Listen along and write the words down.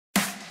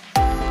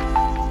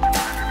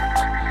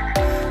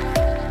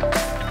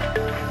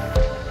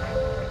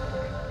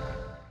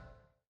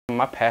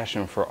my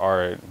passion for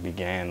art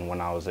began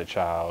when I was a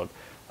child.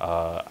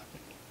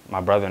 My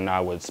brother and I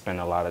would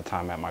spend a lot of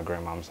time at my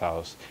grandmom's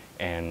house,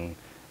 and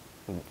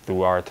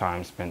through our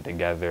time spent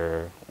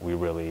together, we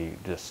really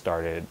just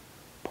started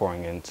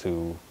pouring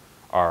into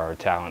our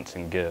talents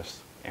and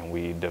gifts, and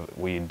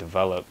we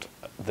developed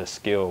the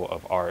skill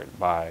of art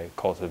by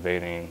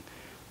cultivating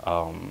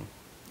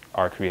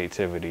our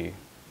creativity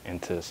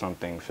into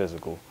something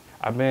physical.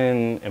 I've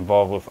been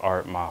involved with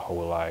art my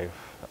whole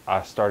life.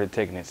 I started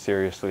taking it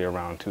seriously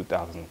around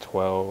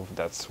 2012.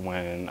 That's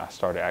when I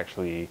started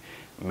actually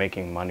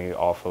making money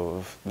off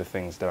of the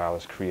things that I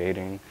was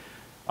creating.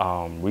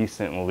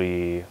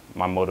 Recently,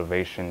 my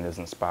motivation is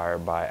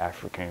inspired by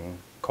African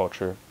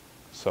culture.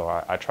 So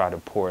I try to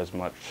pour as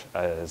much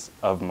as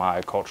of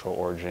my cultural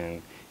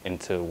origin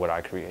into what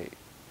I create.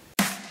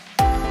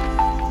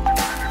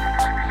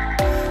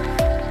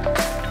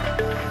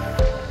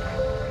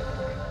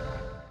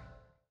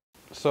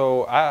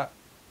 So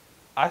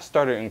I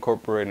started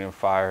incorporating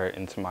fire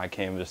into my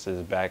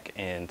canvases back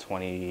in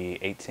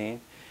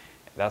 2018.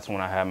 That's when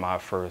I had my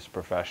first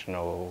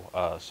professional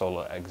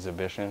solo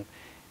exhibition.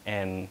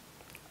 And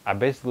I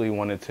basically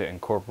wanted to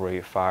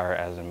incorporate fire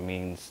as a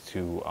means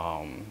to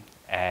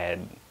add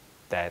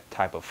that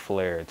type of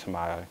flair to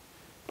my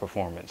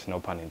performance,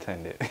 no pun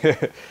intended.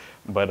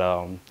 But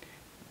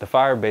the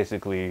fire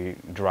basically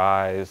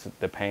dries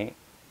the paint,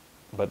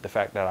 but the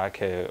fact that I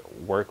could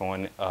work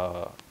on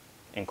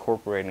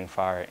incorporating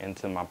fire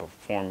into my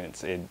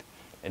performance, it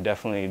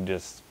definitely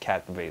just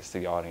captivates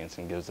the audience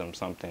and gives them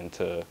something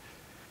to,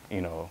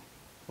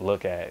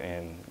 look at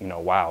and,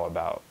 wow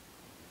about.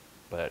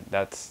 But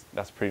that's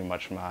pretty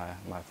much my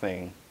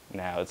thing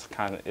now. It's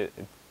it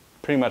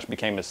pretty much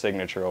became a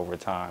signature over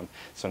time.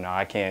 So now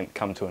I can't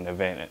come to an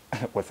event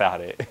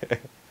without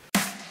it.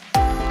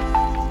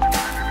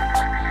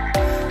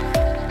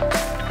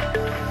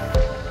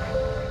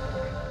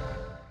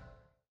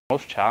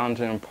 Most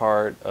challenging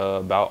part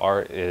about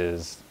art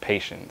is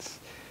patience.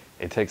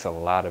 It takes a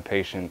lot of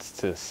patience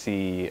to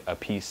see a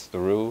piece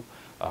through.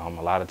 A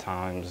lot of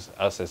times,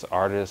 us as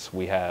artists,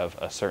 we have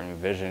a certain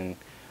vision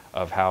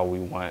of how we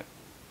want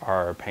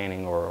our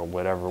painting or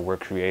whatever we're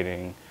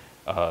creating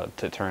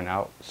to turn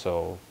out.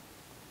 So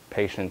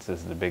patience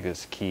is the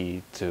biggest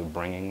key to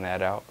bringing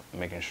that out,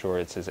 making sure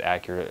it's as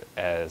accurate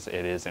as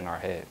it is in our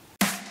head.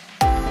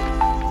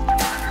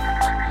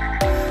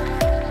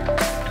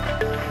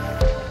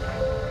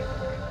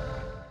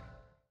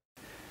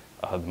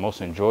 The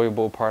most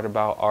enjoyable part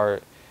about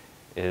art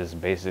is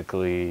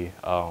basically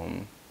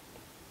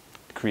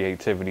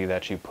creativity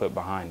that you put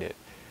behind it.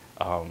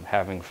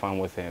 Having fun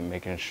with it and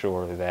making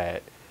sure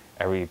that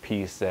every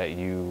piece that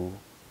you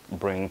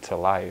bring to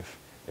life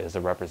is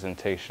a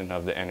representation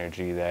of the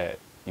energy that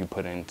you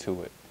put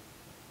into it.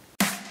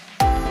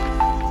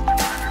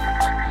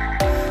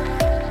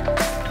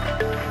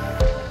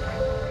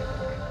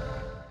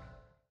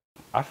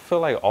 I feel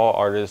like all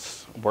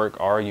artists' work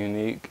are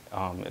unique.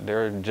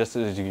 They're just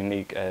as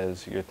unique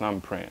as your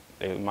thumbprint.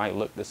 They might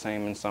look the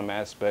same in some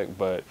aspect,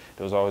 but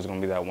there's always going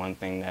to be that one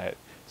thing that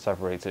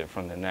separates it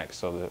from the next.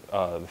 So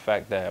the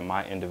fact that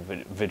my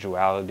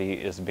individuality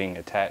is being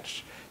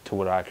attached to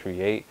what I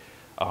create,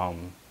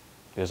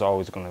 there's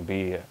always going to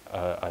be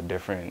a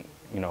different,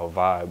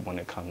 vibe when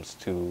it comes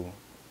to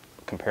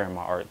comparing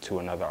my art to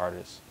another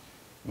artist.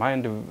 My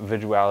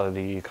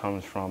individuality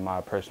comes from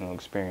my personal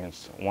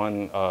experience.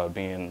 One,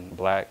 being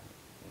black,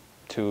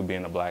 two,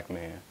 being a black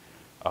man,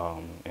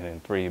 and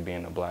then three,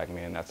 being a black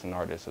man that's an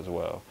artist as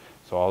well.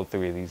 So all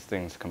three of these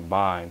things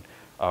combined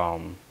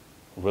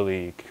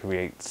really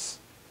creates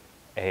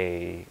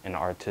an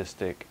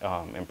artistic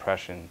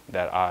impression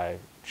that I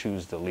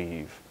choose to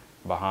leave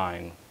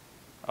behind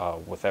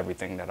with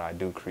everything that I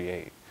do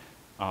create.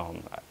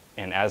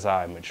 And as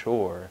I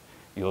mature,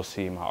 you'll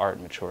see my art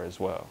mature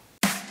as well.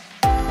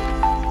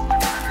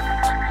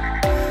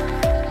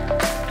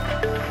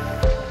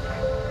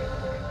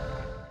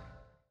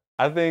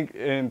 I think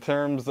in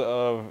terms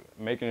of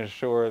making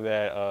sure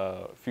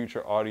that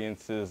future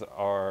audiences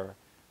are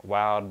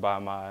wowed by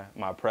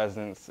my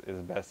presence,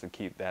 it's best to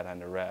keep that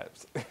under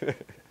wraps.